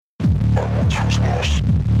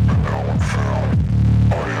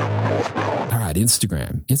side,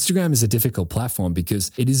 Instagram. Instagram is a difficult platform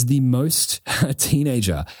because it is the most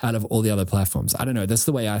teenager out of all the other platforms. I don't know. That's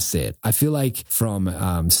the way I see it. I feel like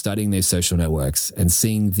from studying these social networks and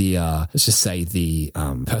seeing the, let's just say the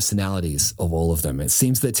personalities of all of them, it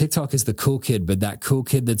seems that TikTok is the cool kid, but that cool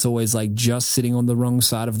kid that's always like just sitting on the wrong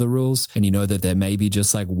side of the rules. And you know that there may be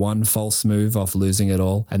just like one false move off losing it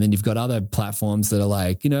all. And then you've got other platforms that are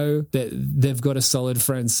like, you know, they've got a solid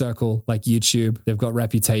friend circle like YouTube. They've got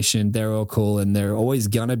reputation. They're all cool and they're always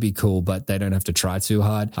gonna be cool, but they don't have to try too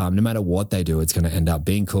hard. No matter what they do, it's going to end up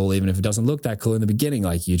being cool, even if it doesn't look that cool in the beginning,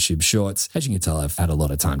 like YouTube Shorts. As you can tell, I've had a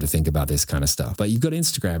lot of time to think about this kind of stuff. But you've got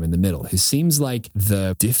Instagram in the middle, who seems like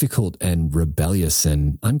the difficult and rebellious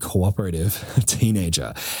and uncooperative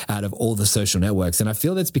teenager out of all the social networks. And I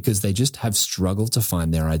feel that's because they just have struggled to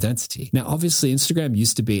find their identity. Now, obviously, Instagram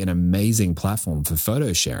used to be an amazing platform for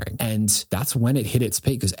photo sharing. And that's when it hit its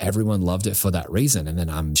peak because everyone loved it for that reason. And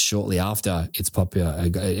then shortly after its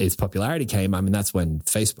popularity came, that's when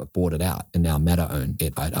Facebook bought it out and now Meta own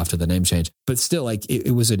it right after the name change. But still, like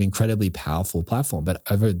it was an incredibly powerful platform. But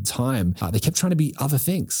over time, they kept trying to be other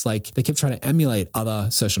things. Like they kept trying to emulate other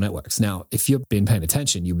social networks. Now, if you've been paying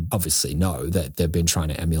attention, you would obviously know that they've been trying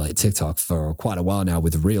to emulate TikTok for quite a while now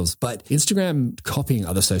with Reels. But Instagram copying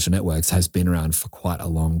other social networks has been around for quite a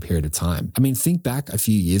long period of time. Think back a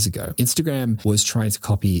few years ago. Instagram was trying to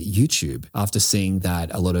copy YouTube after seeing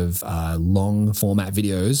that a lot of long format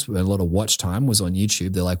videos, a lot of watch time was on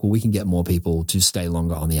YouTube. They're like, well, we can get more people to stay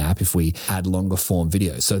longer on the app if we add longer form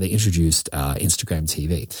videos. So they introduced Instagram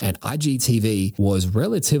TV. And IGTV was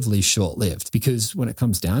relatively short-lived because when it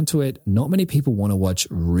comes down to it, not many people want to watch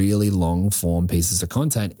really long form pieces of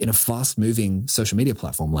content in a fast-moving social media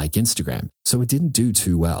platform like Instagram. So it didn't do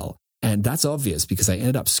too well. And that's obvious because they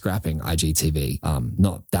ended up scrapping IGTV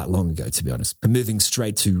not that long ago, to be honest, and moving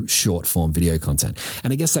straight to short form video content.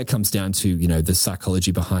 And I guess that comes down to, the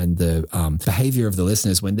psychology behind the behavior of the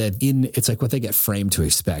listeners when they're it's like what they get framed to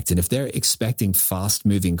expect. And if they're expecting fast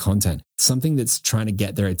moving content, something that's trying to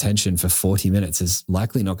get their attention for 40 minutes is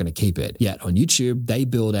likely not going to keep it. Yet on YouTube, they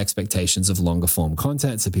build expectations of longer form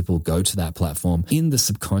content. So people go to that platform in the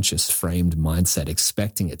subconscious framed mindset,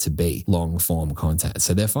 expecting it to be long form content.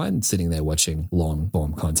 So they're fine sitting there watching long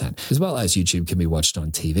form content, as well as YouTube can be watched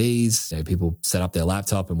on TVs. People set up their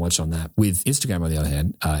laptop and watch on that. With Instagram, on the other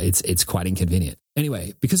hand, it's quite inconvenient.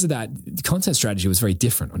 Anyway, because of that, the content strategy was very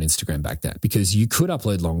different on Instagram back then because you could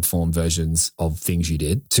upload long form versions of things you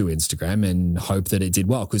did to Instagram and hope that it did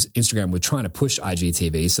well because Instagram were trying to push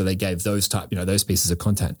IGTV. So they gave those those pieces of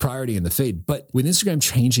content priority in the feed. But with Instagram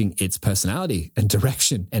changing its personality and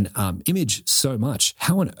direction and image so much,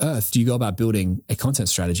 how on earth do you go about building a content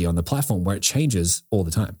strategy on the platform where it changes all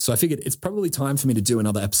the time? So I figured it's probably time for me to do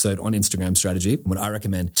another episode on Instagram strategy, what I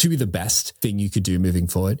recommend to be the best thing you could do moving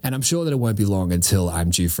forward. And I'm sure that it won't be long until I'm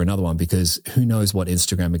due for another one because who knows what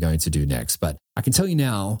Instagram are going to do next. But I can tell you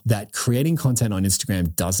now that creating content on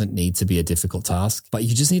Instagram doesn't need to be a difficult task, but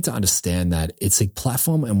you just need to understand that it's a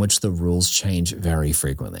platform in which the rules change very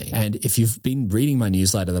frequently. And if you've been reading my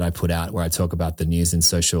newsletter that I put out where I talk about the news in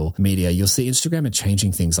social media, you'll see Instagram are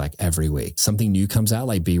changing things like every week. Something new comes out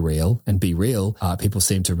like Be Real, and Be Real, people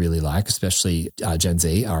seem to really like, especially Gen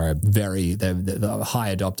Z are they're the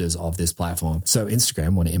high adopters of this platform. So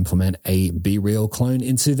Instagram want to implement a Be Real clone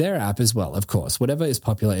into their app as well. Of course, whatever is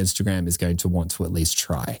popular, Instagram is going to want to at least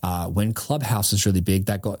try. When Clubhouse was really big,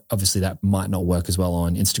 that might not work as well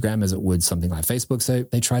on Instagram as it would something like Facebook. So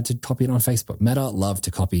they tried to copy it on Facebook. Meta love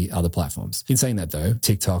to copy other platforms. In saying that though,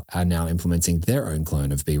 TikTok are now implementing their own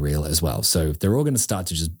clone of Be Real as well. So they're all going to start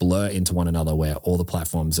to just blur into one another where all the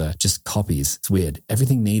platforms are just copies. It's weird.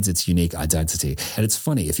 Everything needs its unique identity. And it's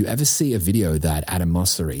funny, if you ever see a video that Adam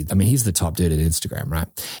Mosseri, he's the top dude at Instagram, right?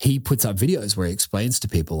 He puts up videos where he explains to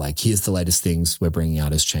people like, here's the latest things we're bringing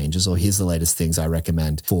out as changes, or here's the latest things I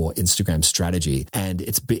recommend for Instagram strategy. And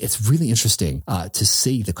it's really interesting to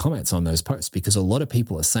see the comments on those posts because a lot of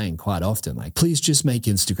people are saying quite often, like, please just make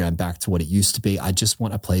Instagram back to what it used to be. I just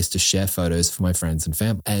want a place to share photos for my friends and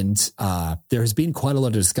family. And there has been quite a lot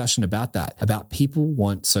of discussion about that, about people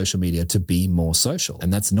want social media to be more social.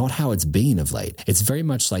 And that's not how it's been of late. It's very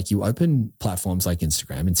much like you open platforms like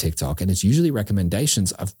Instagram and TikTok, and it's usually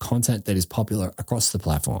recommendations of content that is popular across the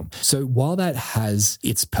platform. So while that has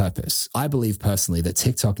its purpose, I believe personally that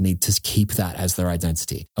TikTok need to keep that as their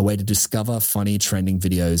identity, a way to discover funny trending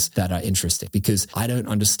videos that are interesting, because I don't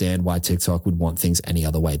understand why TikTok would want things any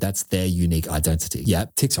other way. That's their unique identity.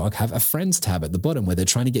 Yep, TikTok have a friends tab at the bottom where they're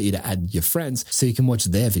trying to get you to add your friends so you can watch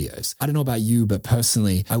their videos. I don't know about you, but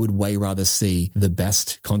personally, I would way rather see the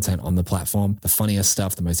best content on the platform, the funniest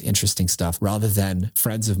stuff, the most interesting stuff, rather than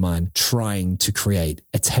friends of mine trying to create,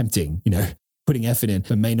 attempting, putting effort in,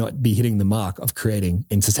 but may not be hitting the mark of creating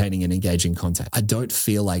entertaining and engaging content. I don't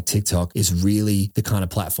feel like TikTok is really the kind of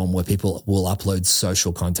platform where people will upload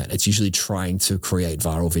social content. It's usually trying to create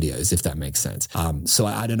viral videos, if that makes sense. So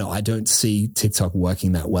I don't know. I don't see TikTok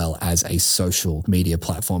working that well as a social media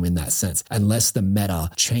platform in that sense, unless the meta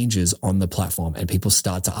changes on the platform and people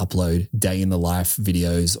start to upload day in the life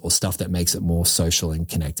videos or stuff that makes it more social and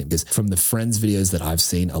connecting. Because from the Friends videos that I've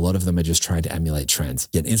seen, a lot of them are just trying to emulate trends.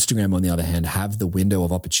 Yet Instagram, on the other hand, have the window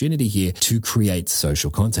of opportunity here to create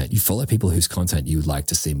social content. You follow people whose content you would like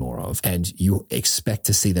to see more of, and you expect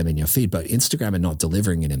to see them in your feed, but Instagram are not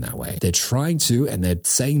delivering it in that way. They're trying to, and they're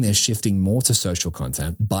saying they're shifting more to social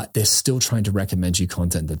content, but they're still trying to recommend you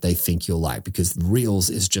content that they think you'll like, because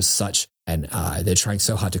Reels is just such, and they're trying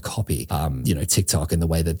so hard to copy, TikTok and the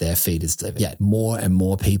way that their feed is delivered. Yet more and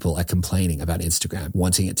more people are complaining about Instagram,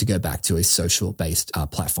 wanting it to go back to a social-based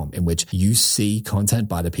platform in which you see content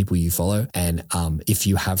by the people you follow. And if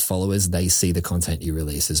you have followers, they see the content you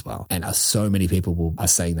release as well. And so many people are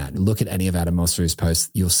saying that. Look at any of Adam Mosseri's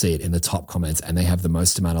posts, you'll see it in the top comments, and they have the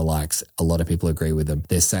most amount of likes. A lot of people agree with them.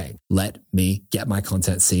 They're saying, let me get my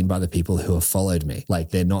content seen by the people who have followed me.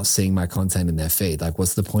 Like, they're not seeing my content in their feed. Like,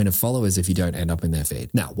 what's the point of followers if you don't end up in their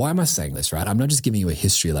feed? Now, why am I saying this, right? I'm not just giving you a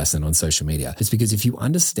history lesson on social media. It's because if you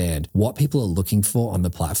understand what people are looking for on the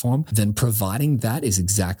platform, then providing that is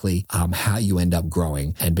exactly how you end up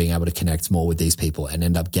growing and being able to connect more with these people and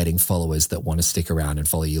end up getting followers that want to stick around and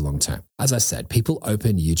follow you long term. As I said, people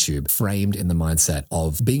open YouTube framed in the mindset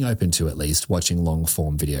of being open to at least watching long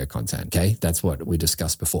form video content. Okay. That's what we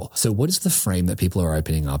discussed before. So what is the frame that people are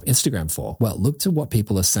opening up Instagram for? Well, look to what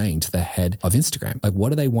people are saying to the head of Instagram. Like,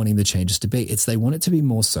 what are they wanting the changes to be? It's they want it to be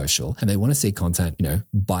more social, and they want to see content,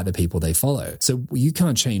 by the people they follow. So you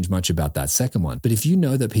can't change much about that second one. But if you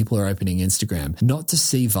know that people are opening Instagram not to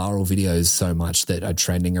see viral videos so much that are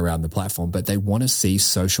trending around the platform, but they want to see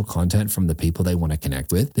social content from the people they want to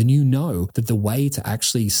connect with, then you know that the way to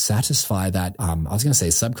actually satisfy that, I was going to say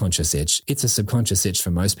subconscious itch. It's a subconscious itch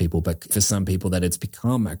for most people, but for some people that it's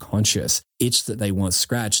become a conscious itch that they want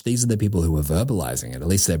scratched. These are the people who are verbalizing it. At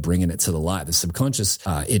least they're bringing it to the light. The subconscious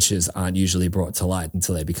itches aren't usually brought to light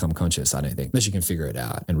until they become conscious, I don't think, unless you can figure it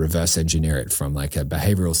out and reverse engineer it from like a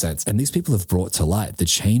behavioral sense. And these people have brought to light the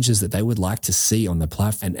changes that they would like to see on the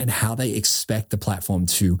platform and how they expect the platform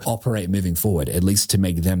to operate moving forward, at least to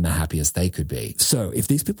make them the happiest they could be. So if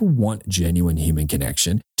these people want genuine human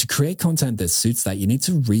connection, to create content that suits that, you need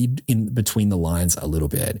to read in between the lines a little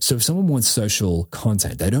bit. So if someone wants social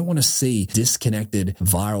content, they don't want to see disconnected,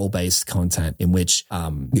 viral-based content in which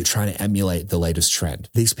you're trying to emulate the latest trend.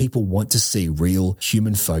 These people want to see real,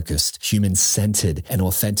 human-focused, human-centered, and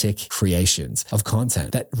authentic creations of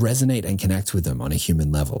content that resonate and connect with them on a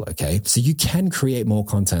human level, okay? So you can create more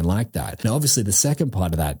content like that. Now, obviously, the second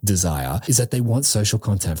part of that desire is that they want social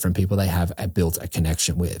content from people they have built a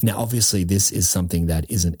connection with. Now, obviously, this is something that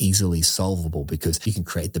isn't easily solvable because you can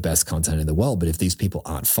create the best content in the world, but if these people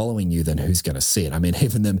aren't following you, then who's going to see it? I mean,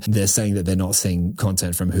 even them, they're saying that they're not seeing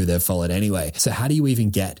content from who they've followed anyway. So how do you even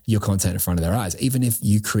get your content in front of their eyes? Even if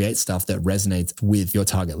you create stuff that resonates with your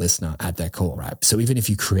target listener at their core, right? So even if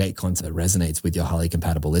you create content that resonates with your highly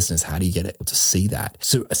compatible listeners, how do you get it to see that?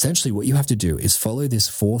 So essentially what you have to do is follow this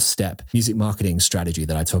 4-step music marketing strategy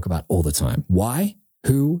that I talk about all the time. Why,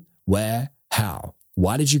 who, where, how.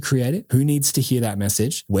 Why did you create it? Who needs to hear that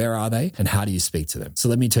message? Where are they? And how do you speak to them? So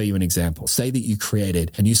let me tell you an example. Say that you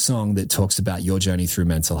created a new song that talks about your journey through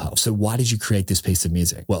mental health. So why did you create this piece of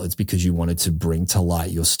music? Well, it's because you wanted to bring to light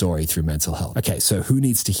your story through mental health. Okay, so who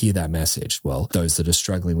needs to hear that message? Well, those that are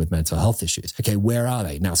struggling with mental health issues. Okay, where are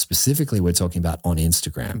they? Now, specifically, we're talking about on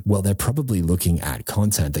Instagram. Well, they're probably looking at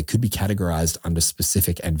content that could be categorized under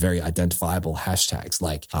specific and very identifiable hashtags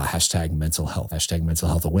like hashtag mental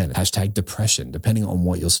health awareness, hashtag depression, depending on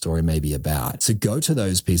what your story may be about. So go to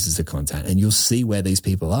those pieces of content and you'll see where these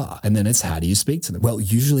people are. And then it's how do you speak to them? Well,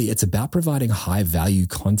 usually it's about providing high value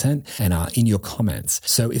content and in your comments.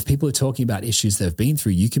 So if people are talking about issues they've been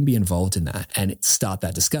through, you can be involved in that and start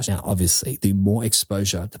that discussion. Now, obviously, the more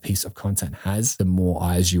exposure the piece of content has, the more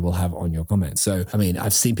eyes you will have on your comments. So, I mean,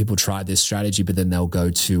 I've seen people try this strategy, but then they'll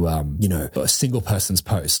go to, a single person's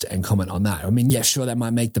post and comment on that. I mean, yeah, sure, that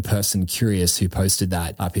might make the person curious who posted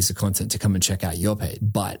that piece of content to come and check out yours. your page.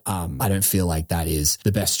 But I don't feel like that is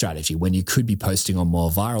the best strategy when you could be posting on more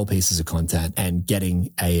viral pieces of content and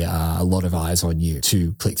getting a lot of eyes on you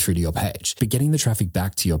to click through to your page. But getting the traffic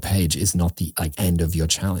back to your page is not the end of your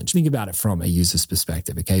challenge. Think about it from a user's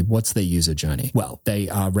perspective. Okay, what's their user journey? Well, they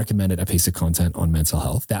recommended a piece of content on mental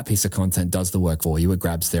health. That piece of content does the work for you. It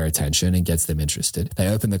grabs their attention and gets them interested. They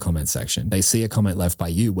open the comment section. They see a comment left by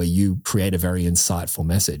you where you create a very insightful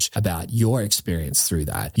message about your experience through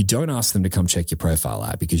that. You don't ask them to come check your profile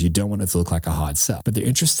out because you don't want it to look like a hard sell, but they're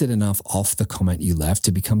interested enough off the comment you left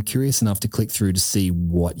to become curious enough to click through to see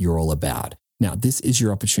what you're all about. Now, this is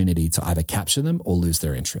your opportunity to either capture them or lose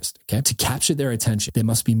their interest. Okay. To capture their attention, there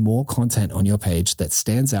must be more content on your page that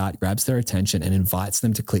stands out, grabs their attention, and invites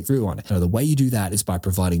them to click through on it. Now, the way you do that is by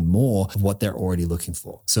providing more of what they're already looking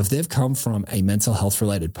for. So if they've come from a mental health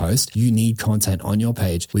related post, you need content on your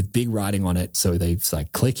page with big writing on it. So they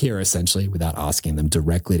click here essentially without asking them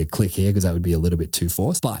directly to click here because that would be a little bit too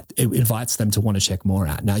forced, but it invites them to want to check more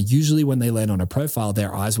out. Now, usually when they land on a profile,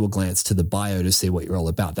 their eyes will glance to the bio to see what you're all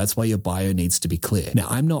about. That's why your bio needs to be clear. Now,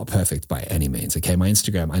 I'm not perfect by any means. Okay. My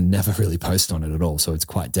Instagram, I never really post on it at all. So it's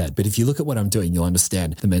quite dead. But if you look at what I'm doing, you'll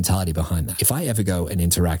understand the mentality behind that. If I ever go and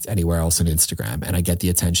interact anywhere else on Instagram and I get the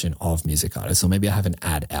attention of music artists, or maybe I have an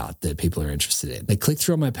ad out that people are interested in, they click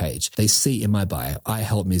through on my page, they see in my bio, I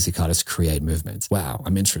help music artists create movements. Wow,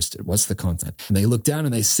 I'm interested. What's the content? And they look down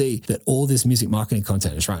and they see that all this music marketing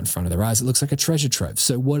content is right in front of their eyes. It looks like a treasure trove.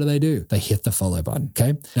 So what do? They hit the follow button.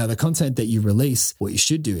 Okay. Now the content that you release, what you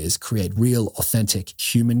should do is create real, authentic,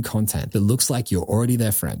 human content that looks like you're already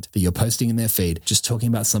their friend, that you're posting in their feed, just talking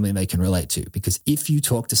about something they can relate to. Because if you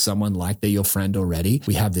talk to someone like they're your friend already,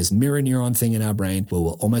 we have this mirror neuron thing in our brain where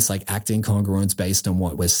we're almost like acting congruence based on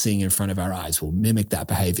what we're seeing in front of our eyes. We'll mimic that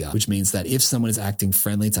behavior, which means that if someone is acting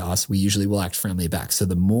friendly to us, we usually will act friendly back. So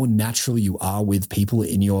the more natural you are with people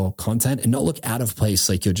in your content and not look out of place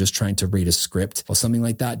like you're just trying to read a script or something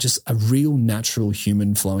like that, just a real natural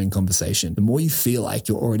human flowing conversation. The more you feel like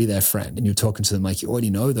you're already their friend and you're talking to them like you already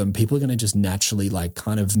know them, people are going to just naturally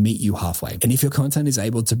kind of meet you halfway. And if your content is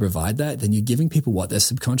able to provide that, then you're giving people what they're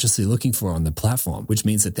subconsciously looking for on the platform, which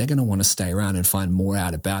means that they're going to want to stay around and find more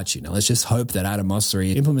out about you. Now, let's just hope that Adam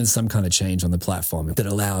Mosseri implements some kind of change on the platform that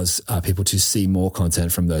allows people to see more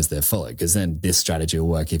content from those they follow, because then this strategy will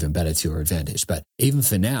work even better to your advantage. But even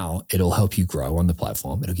for now, it'll help you grow on the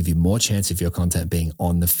platform. It'll give you more chance of your content being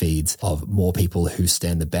on the feeds of more people who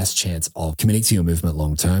stand the best chance of committing to your movement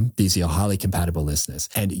long term. These are your highly compatible listeners,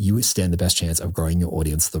 and you stand the best chance of growing your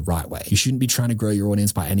audience the right way. You shouldn't be trying to grow your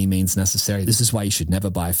audience by any means necessary. This is why you should never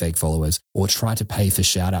buy fake followers or try to pay for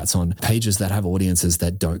shout outs on pages that have audiences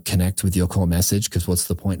that don't connect with your core message, because what's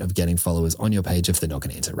the point of getting followers on your page if they're not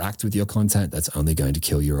going to interact with your content? That's only going to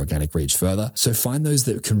kill your organic reach further. So find those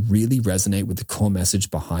that can really resonate with the core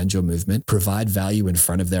message behind your movement, provide value in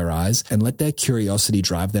front of their eyes, and let their curiosity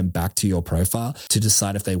drive them back to your profile to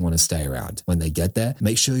decide if they want to stay around. When they get there,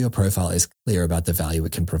 make sure your profile is clear about the value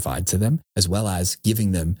it can provide to them, as well as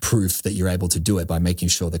giving them proof that you're able to do it by making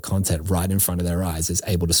sure the content right in front of their eyes is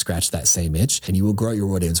able to scratch that same itch, and you will grow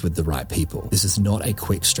your audience with the right people. This is not a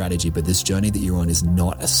quick strategy, but this journey that you're on is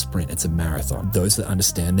not a sprint, it's a marathon. Those that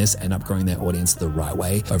understand this end up growing their audience the right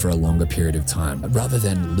way over a longer period of time, rather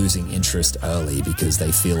than losing interest early because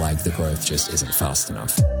they feel like the growth just isn't fast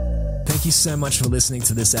enough. Thank you so much for listening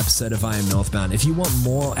to this episode of I Am Northbound. If you want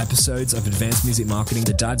more episodes of advanced music marketing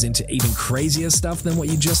that dives into even crazier stuff than what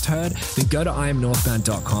you just heard, then go to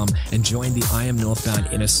iamnorthbound.com and join the I Am Northbound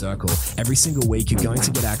Inner Circle. Every single week, you're going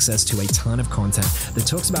to get access to a ton of content that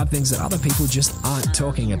talks about things that other people just aren't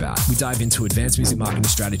talking about. We dive into advanced music marketing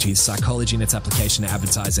strategies, psychology and its application to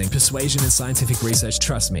advertising, persuasion and scientific research.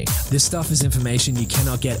 Trust me, this stuff is information you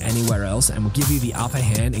cannot get anywhere else and will give you the upper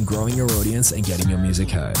hand in growing your audience and getting your music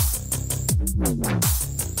heard.